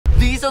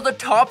These are the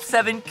top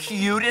 7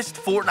 cutest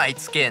Fortnite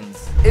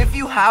skins. If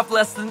you have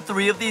less than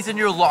 3 of these in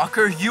your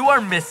locker, you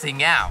are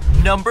missing out.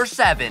 Number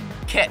 7,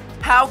 Kit.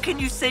 How can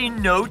you say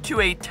no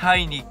to a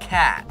tiny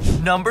cat?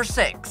 Number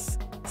 6,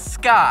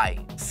 Sky.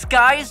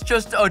 Sky is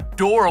just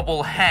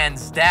adorable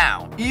hands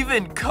down.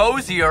 Even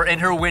cozier in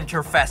her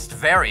Winterfest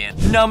variant.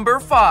 Number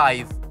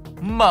 5,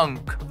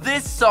 Monk.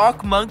 This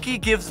sock monkey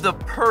gives the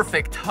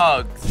perfect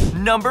hugs.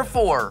 Number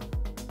 4,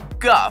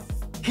 Guff.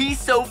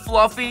 He's so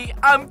fluffy,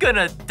 I'm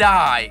gonna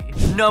die.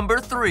 Number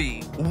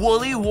 3,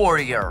 Woolly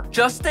Warrior.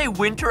 Just a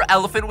winter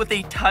elephant with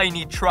a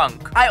tiny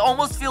trunk. I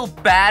almost feel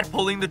bad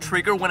pulling the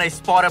trigger when I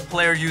spot a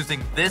player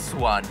using this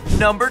one.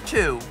 Number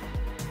 2,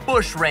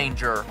 Bush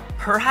Ranger.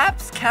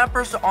 Perhaps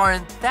campers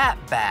aren't that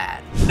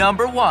bad.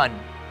 Number 1,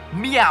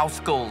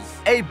 Meowskulls.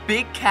 A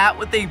big cat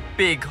with a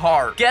big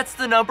heart. Gets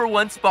the number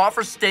 1 spot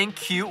for staying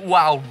cute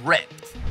while ripped.